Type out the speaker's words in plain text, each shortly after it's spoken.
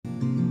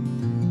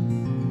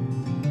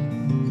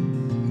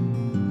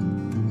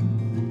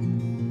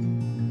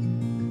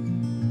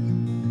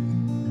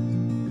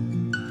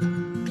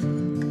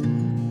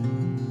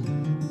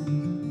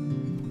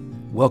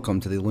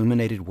Welcome to the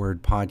Illuminated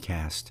Word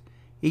Podcast.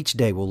 Each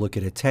day we'll look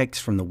at a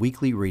text from the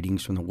weekly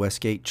readings from the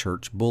Westgate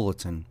Church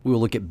Bulletin. We will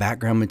look at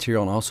background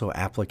material and also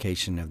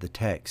application of the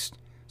text.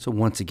 So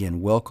once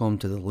again, welcome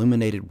to the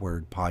Illuminated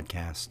Word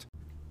Podcast.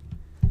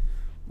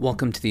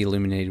 Welcome to the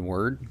Illuminated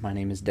Word. My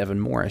name is Devin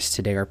Morris.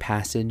 Today our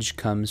passage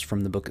comes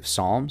from the book of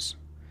Psalms,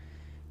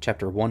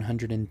 chapter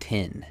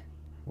 110.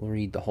 We'll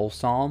read the whole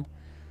psalm,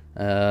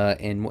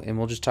 and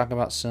we'll just talk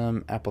about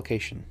some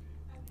application.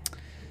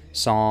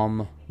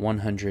 Psalm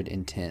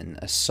 110,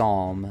 a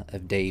psalm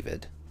of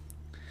David.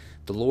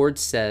 The Lord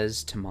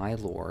says to my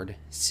Lord,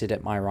 sit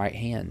at my right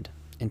hand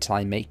until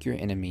I make your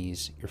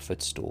enemies your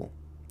footstool.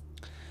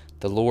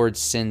 The Lord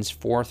sends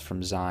forth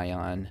from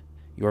Zion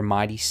your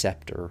mighty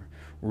scepter,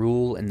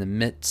 rule in the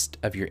midst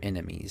of your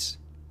enemies.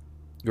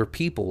 Your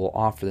people will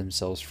offer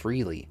themselves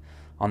freely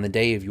on the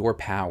day of your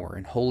power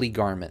in holy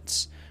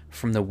garments.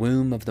 From the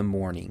womb of the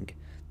morning,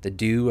 the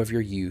dew of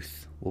your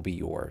youth will be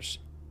yours.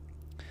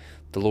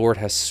 The Lord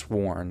has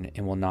sworn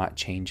and will not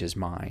change his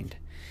mind.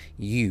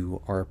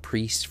 You are a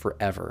priest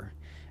forever,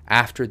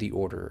 after the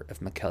order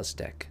of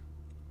Melchizedek.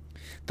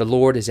 The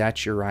Lord is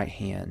at your right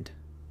hand.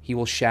 He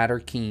will shatter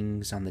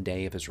kings on the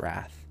day of his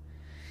wrath.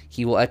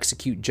 He will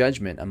execute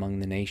judgment among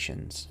the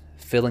nations,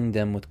 filling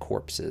them with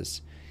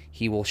corpses.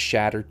 He will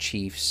shatter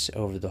chiefs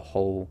over the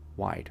whole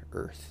wide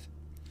earth.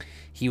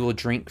 He will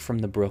drink from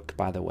the brook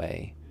by the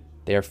way.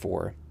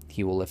 Therefore,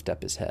 he will lift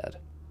up his head.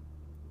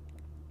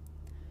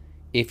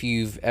 If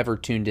you've ever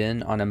tuned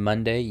in on a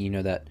Monday, you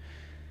know that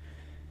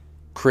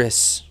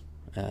Chris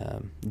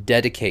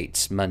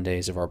dedicates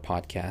Mondays of our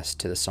podcast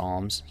to the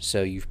Psalms.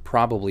 So you've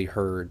probably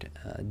heard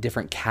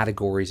different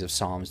categories of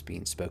Psalms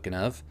being spoken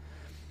of.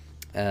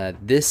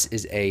 This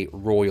is a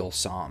royal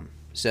psalm.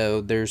 So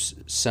there's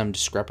some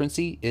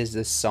discrepancy. Is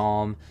this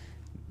psalm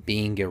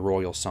being a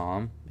royal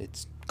psalm?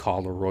 It's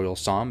called a royal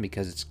psalm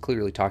because it's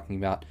clearly talking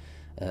about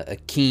a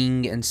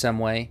king in some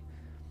way.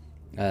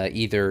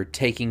 Either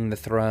taking the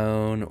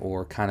throne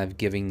or kind of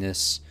giving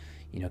this,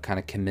 kind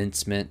of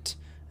commencement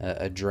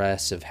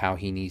address of how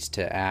he needs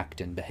to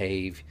act and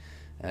behave.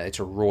 It's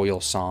a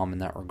royal psalm in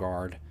that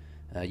regard.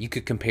 You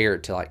could compare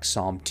it to like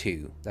Psalm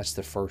 2. That's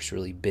the first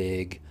really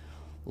big,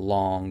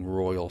 long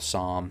royal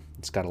psalm.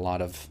 It's got a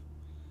lot of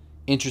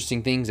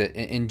interesting things,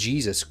 and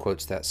Jesus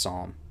quotes that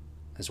psalm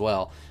as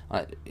well.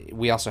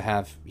 We also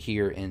have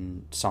here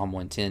in Psalm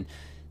 110,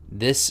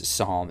 this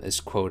psalm is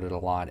quoted a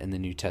lot in the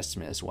New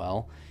Testament as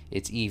well.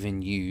 It's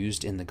even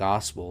used in the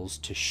Gospels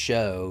to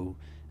show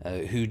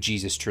who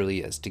Jesus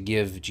truly is, to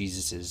give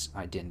Jesus'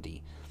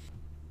 identity.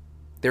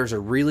 There's a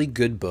really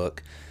good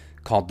book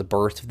called The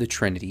Birth of the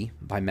Trinity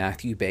by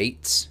Matthew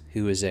Bates,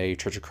 who is a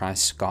Church of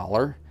Christ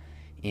scholar.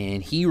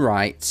 And he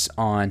writes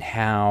on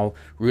how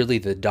really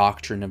the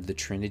doctrine of the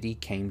Trinity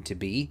came to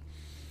be.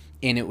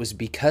 And it was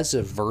because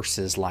of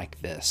verses like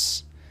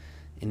this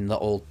in the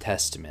Old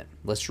Testament.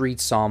 Let's read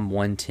Psalm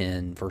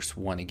 110, verse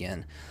 1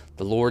 again.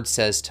 The Lord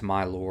says to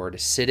my Lord,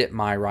 sit at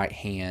my right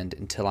hand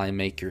until I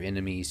make your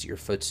enemies your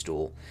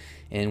footstool.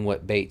 And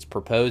what Bates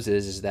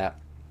proposes is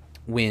that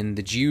when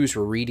the Jews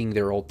were reading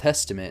their Old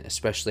Testament,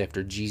 especially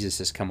after Jesus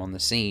has come on the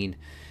scene,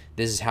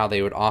 this is how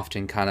they would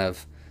often kind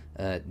of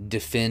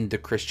defend the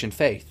Christian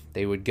faith.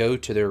 They would go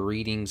to their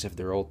readings of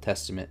their Old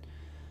Testament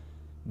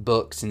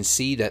books and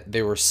see that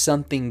there was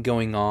something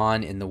going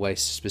on in the way,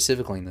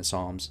 specifically in the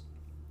Psalms,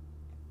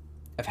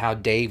 of how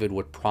David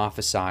would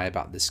prophesy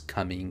about this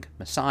coming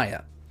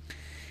Messiah.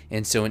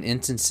 And so in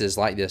instances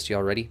like this,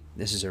 y'all ready?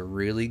 This is a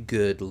really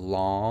good,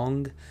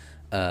 long,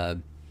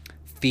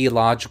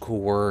 theological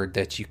word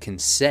that you can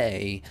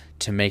say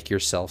to make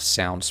yourself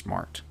sound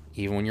smart,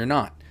 even when you're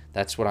not.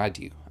 That's what I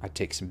do. I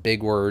take some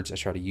big words, I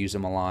try to use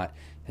them a lot.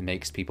 It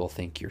makes people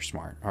think you're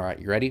smart. All right,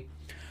 you ready?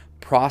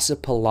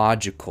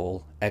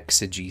 Prosopological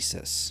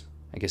exegesis.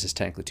 I guess it's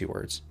technically two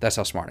words. That's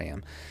how smart I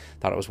am.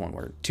 Thought it was one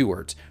word. Two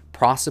words.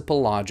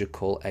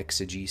 Prosopological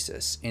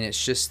exegesis. And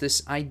it's just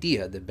this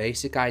idea, the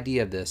basic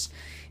idea of this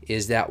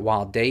is that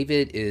while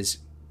David is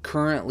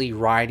currently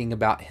writing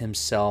about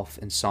himself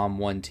in Psalm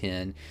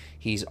 110,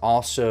 he's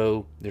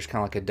also, there's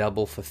kind of like a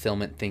double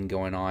fulfillment thing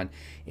going on.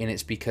 And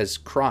it's because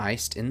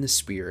Christ in the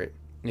Spirit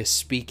is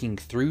speaking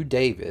through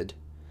David,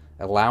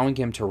 allowing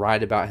him to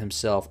write about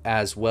himself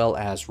as well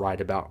as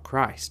write about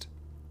Christ.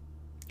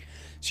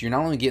 So you're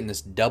not only getting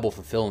this double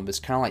fulfillment, but it's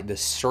kind of like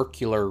this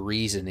circular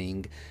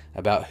reasoning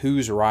about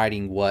who's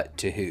writing what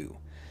to who.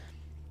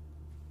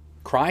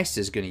 Christ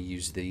is going to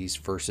use these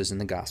verses in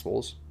the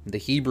Gospels. The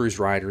Hebrews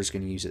writer is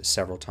going to use it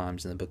several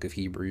times in the book of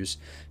Hebrews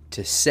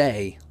to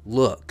say,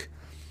 look,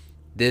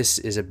 this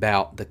is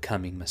about the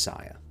coming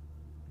Messiah.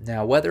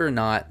 Now, whether or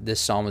not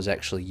this psalm was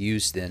actually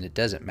used then, it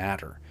doesn't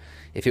matter.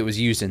 If it was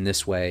used in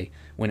this way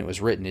when it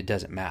was written, it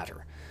doesn't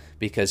matter.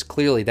 Because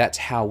clearly that's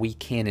how we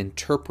can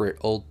interpret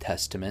Old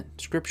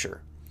Testament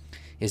Scripture,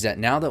 is that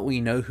now that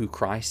we know who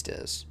Christ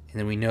is, and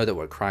then we know that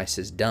what Christ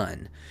has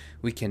done,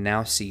 we can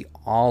now see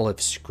all of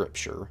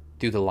Scripture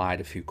through the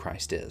light of who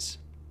Christ is.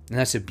 And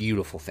that's a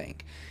beautiful thing.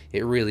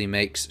 It really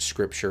makes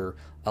Scripture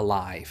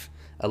alive,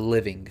 a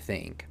living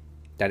thing,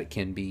 that it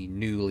can be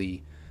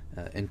newly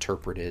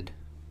interpreted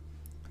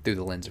through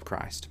the lens of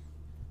Christ.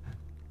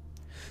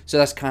 So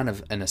that's kind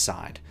of an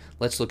aside.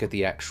 Let's look at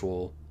the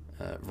actual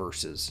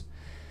verses.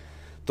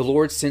 The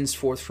Lord sends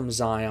forth from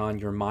Zion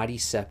your mighty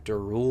scepter,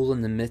 rule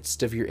in the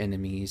midst of your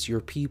enemies. Your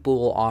people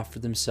will offer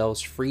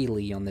themselves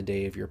freely on the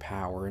day of your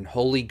power, in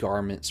holy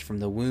garments from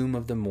the womb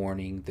of the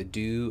morning. The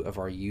dew of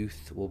your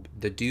youth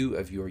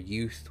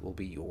will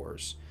be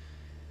yours.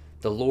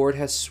 The Lord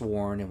has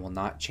sworn and will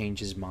not change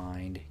his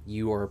mind.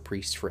 You are a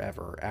priest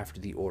forever, after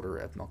the order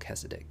of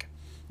Melchizedek.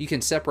 You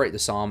can separate the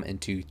psalm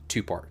into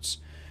two parts,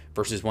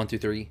 verses 1 through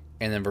 3,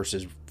 and then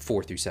verses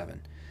 4 through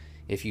 7.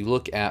 If you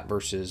look at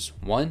verses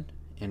 1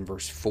 and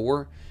verse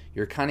 4,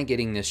 you're kind of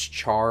getting this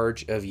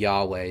charge of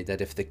Yahweh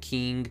that if the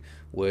king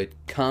would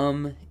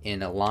come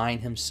and align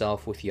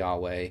himself with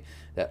Yahweh,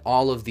 that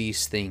all of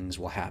these things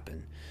will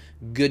happen.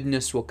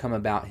 Goodness will come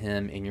about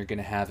him, and you're going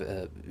to have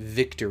a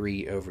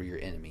victory over your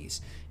enemies.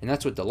 And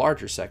that's what the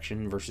larger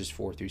section, verses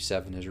 4 through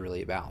 7, is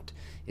really about,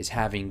 is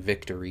having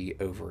victory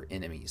over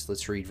enemies.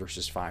 Let's read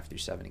verses 5 through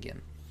 7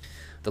 again.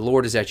 The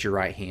Lord is at your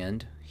right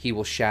hand. He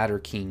will shatter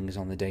kings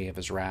on the day of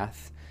his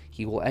wrath.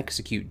 He will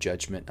execute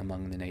judgment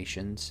among the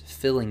nations,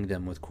 filling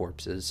them with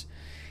corpses.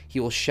 He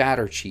will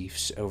shatter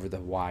chiefs over the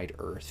wide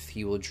earth.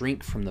 He will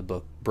drink from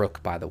the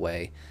brook by the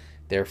way.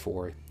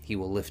 Therefore, he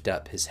will lift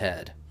up his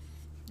head.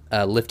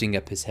 Lifting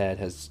up his head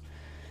has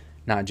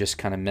not just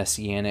kind of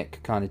messianic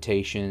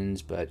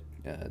connotations, but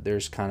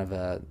there's kind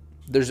of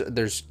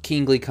there's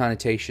kingly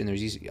connotation.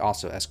 There's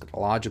also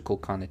eschatological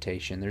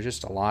connotation. There's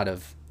just a lot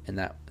of in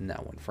that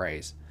one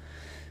phrase.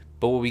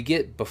 But what we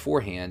get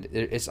beforehand,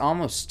 it's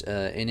almost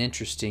an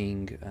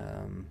interesting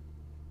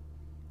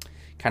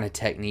kind of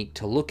technique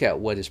to look at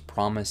what is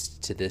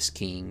promised to this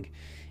king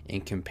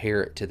and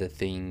compare it to the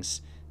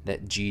things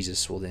that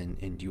Jesus will then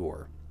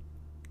endure.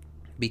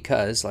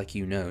 Because, like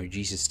you know,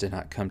 Jesus did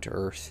not come to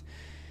earth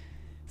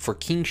for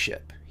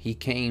kingship. He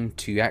came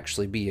to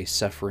actually be a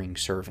suffering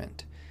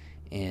servant.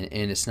 And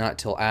it's not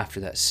till after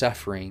that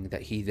suffering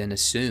that he then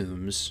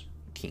assumes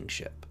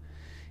kingship.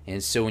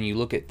 And so when you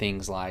look at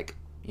things like,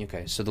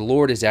 okay, so the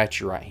Lord is at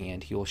your right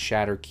hand. He will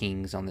shatter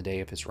kings on the day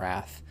of his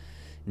wrath.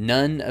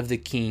 None of the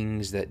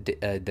kings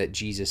that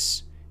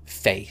Jesus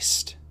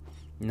faced,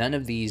 none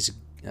of these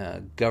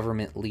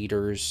government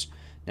leaders,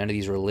 none of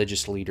these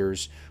religious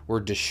leaders were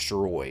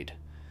destroyed.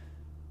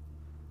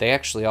 They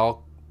actually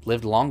all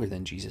lived longer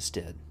than Jesus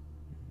did.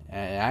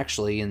 And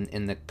actually,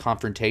 in the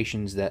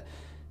confrontations that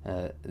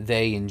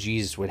they and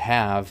Jesus would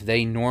have,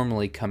 they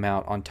normally come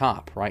out on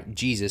top, right?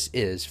 Jesus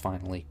is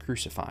finally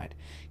crucified.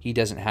 He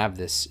doesn't have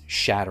this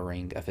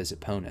shattering of his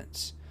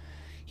opponents.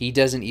 He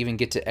doesn't even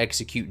get to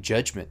execute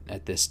judgment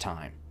at this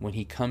time. When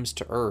he comes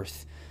to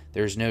earth,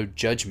 there's no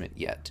judgment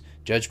yet.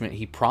 Judgment,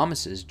 he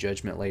promises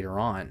judgment later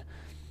on.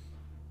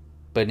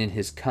 But in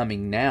his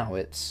coming now,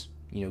 it's,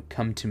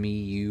 come to me,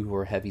 you who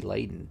are heavy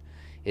laden.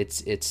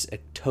 It's a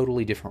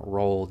totally different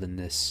role than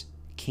this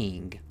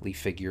kingly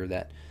figure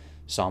that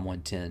Psalm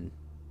 110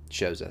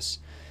 shows us.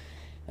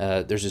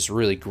 There's this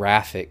really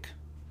graphic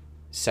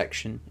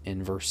section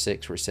in verse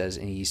 6 where it says,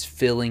 and he's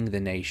filling the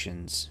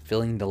nations,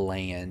 filling the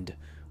land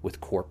with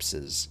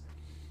corpses.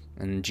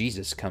 And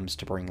Jesus comes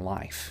to bring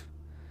life.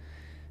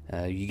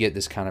 You get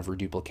this kind of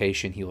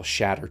reduplication. He will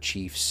shatter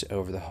chiefs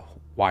over the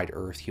wide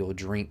earth. He will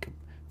drink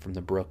from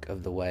the brook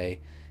of the way.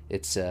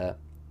 It's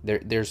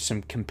there's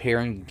some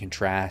comparing and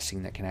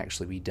contrasting that can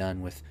actually be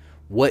done with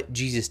what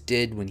Jesus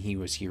did when he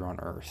was here on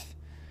earth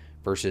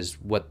versus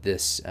what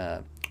this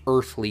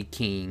earthly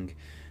king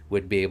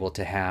would be able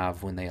to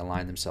have when they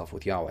align themselves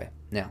with Yahweh.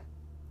 Now,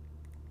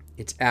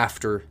 it's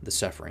after the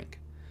suffering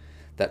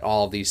that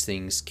all of these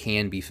things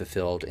can be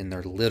fulfilled in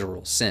their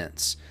literal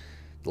sense,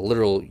 the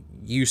literal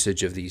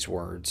usage of these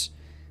words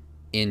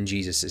in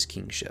Jesus'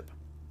 kingship.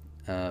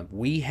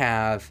 We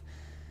have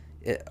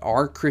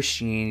our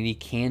Christianity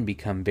can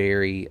become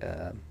very,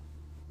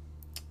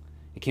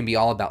 it can be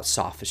all about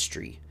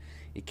sophistry.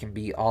 It can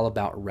be all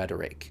about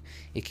rhetoric.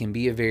 It can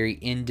be a very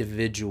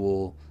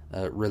individual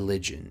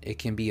religion. It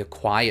can be a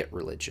quiet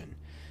religion.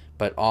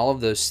 But all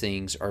of those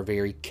things are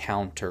very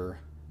counter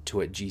to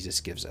what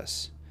Jesus gives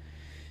us.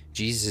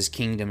 Jesus'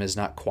 kingdom is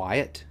not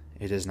quiet.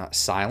 It is not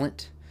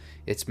silent.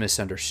 It's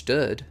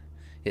misunderstood.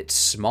 It's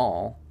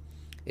small.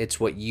 It's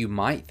what you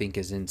might think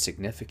is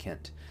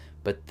insignificant.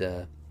 But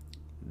the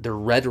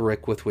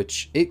rhetoric with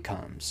which it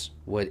comes,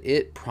 what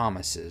it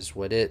promises,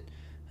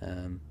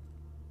 the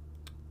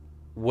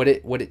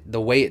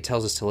way it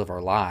tells us to live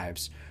our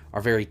lives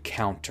are very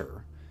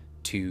counter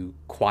to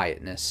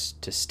quietness,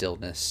 to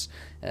stillness.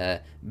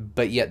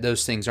 But yet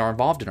those things are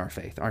involved in our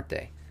faith, aren't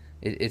they?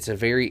 It's a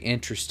very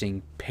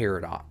interesting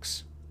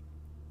paradox.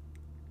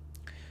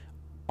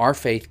 Our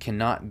faith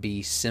cannot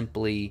be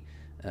simply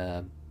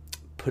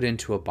put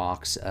into a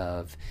box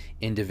of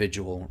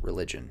individual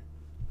religion,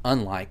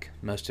 unlike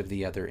most of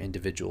the other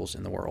individuals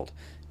in the world,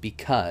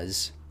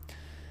 because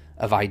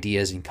of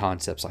ideas and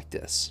concepts like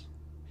this,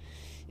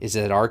 is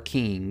that our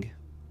king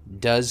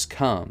does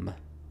come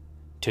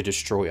to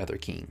destroy other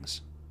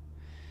kings.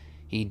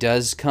 He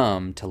does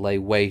come to lay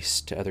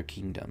waste to other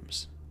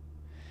kingdoms.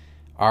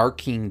 Our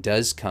king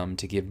does come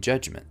to give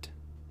judgment.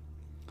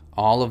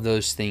 All of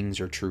those things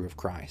are true of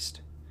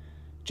Christ.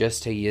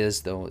 Just he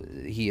is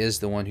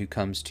the one who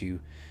comes to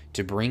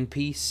bring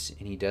peace,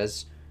 and he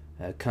does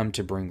come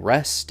to bring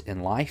rest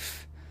and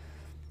life.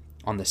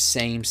 On the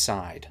same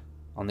side,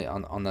 on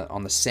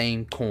the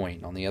same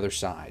coin, on the other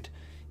side,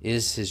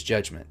 is his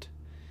judgment.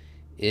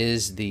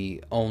 Is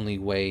the only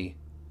way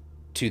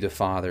to the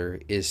Father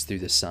is through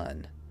the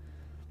Son.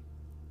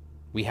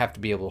 We have to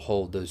be able to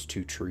hold those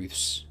two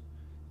truths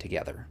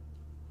together.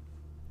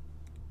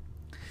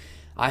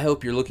 I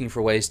hope you're looking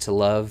for ways to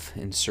love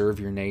and serve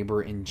your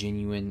neighbor in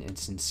genuine and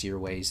sincere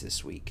ways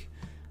this week.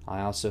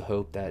 I also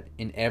hope that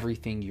in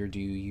everything you do,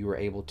 you are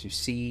able to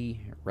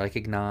see,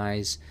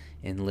 recognize,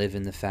 and live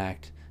in the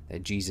fact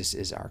that Jesus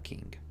is our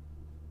King.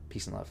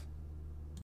 Peace and love.